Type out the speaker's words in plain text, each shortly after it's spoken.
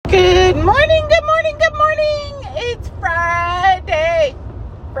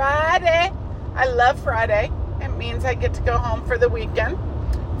I love Friday. It means I get to go home for the weekend.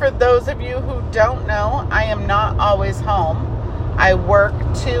 For those of you who don't know, I am not always home. I work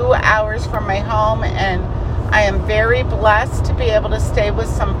 2 hours from my home, and I am very blessed to be able to stay with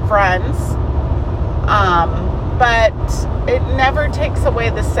some friends. But it never takes away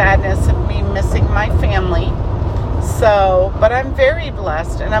the sadness of me missing my family. But I'm very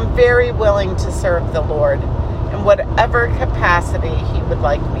blessed, and I'm very willing to serve the Lord in whatever capacity He would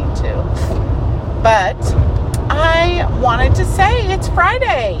like me to. But I wanted to say it's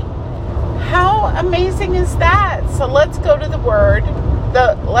Friday. How amazing is that? So let's go to the Word.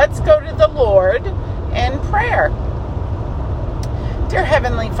 Let's go to the Lord in prayer. Dear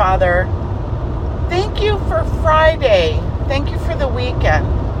Heavenly Father, thank you for Friday. Thank you for the weekend.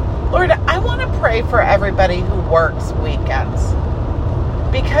 Lord, I want to pray for everybody who works weekends.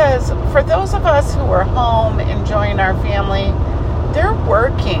 Because for those of us who are home enjoying our family, they're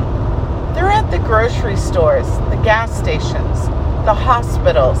working. They're at the grocery stores, the gas stations, the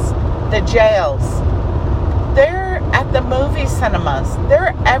hospitals, the jails. They're at the movie cinemas.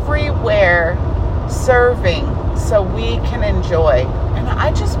 They're everywhere serving so we can enjoy. And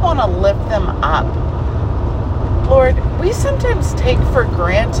I just want to lift them up. Lord, we sometimes take for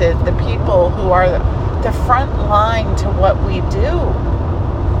granted the people who are the front line to what we do.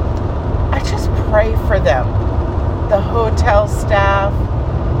 I just pray for them. The hotel staff,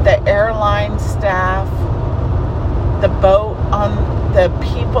 the airline staff, the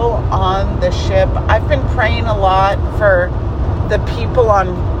people on the ship. I've been praying a lot for the people on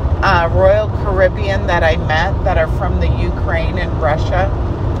Royal Caribbean that I met that are from the Ukraine and Russia.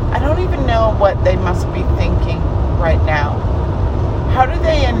 I don't even know what they must be thinking right now. How do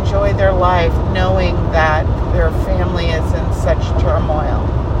they enjoy their life knowing that their family is in such turmoil?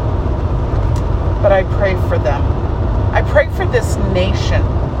 But I pray for them. I pray for this nation,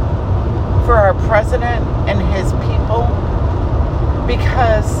 for our president and his people,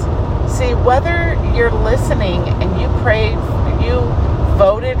 because, see, whether you're listening and you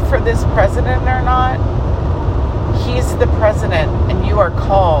voted for this president or not, he's the president and you are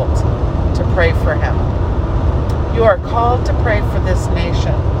called to pray for him. You are called to pray for this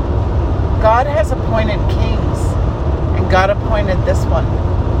nation. God has appointed kings, and God appointed this one.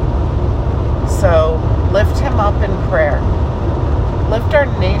 So lift him up in prayer. Lift our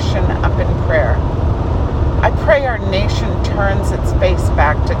nation up in prayer. I pray our nation turns its face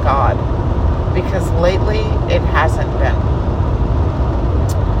back to God, because lately it hasn't been.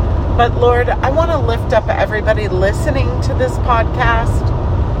 But Lord, I want to lift up everybody listening to this podcast.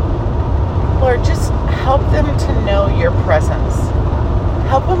 Lord, just help them to know your presence.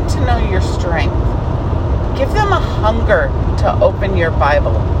 Help them to know your strength. Give them a hunger to open your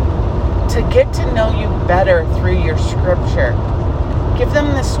Bible, to get to know you better through your scripture. Give them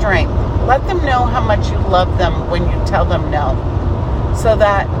the strength. Let them know how much you love them when you tell them no, so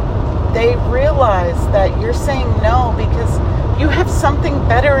that they realize that you're saying no because you have something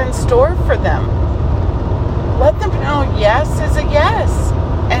better in store for them. Let them know yes is a yes.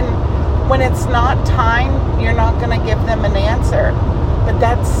 And when it's not time, you're not going to give them an answer. But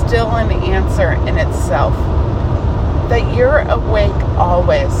that's still an answer in itself. That you're awake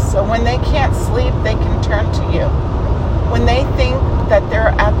always. So when they can't sleep, they can turn to you. When they think that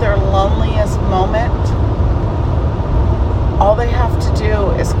they're at their loneliest moment, all they have to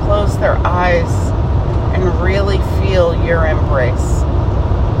do is close their eyes and really feel your embrace.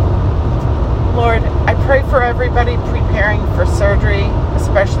 Lord, I pray for everybody preparing for surgery,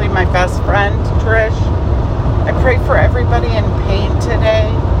 especially my best friend, Trish. I pray for everybody in pain today,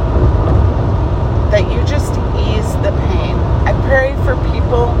 that you just ease the pain. I pray for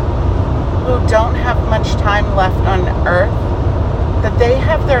people who don't have much time left on earth, that they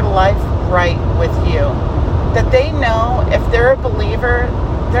have their life right with you, that they know if they're a believer,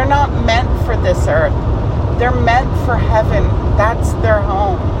 they're not meant for this earth. They're meant for heaven. That's their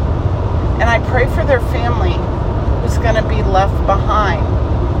home. And I pray for their family who's going to be left behind,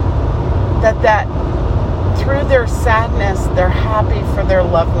 that through their sadness, they're happy for their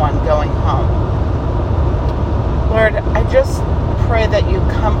loved one going home. Lord, I just pray that you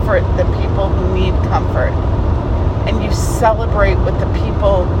comfort the people who need comfort, and you celebrate with the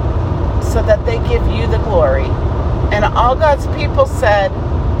people so that they give you the glory. And all God's people said,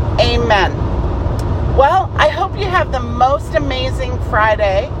 amen. Well, I hope you have the most amazing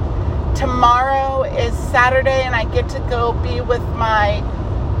Friday. Tomorrow is Saturday, and I get to go be with my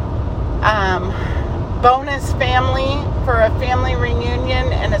bonus family for a family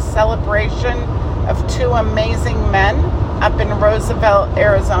reunion and a celebration of 2 amazing men up in Roosevelt,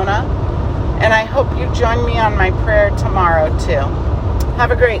 Arizona. And I hope you join me on my prayer tomorrow too.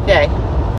 Have a great day.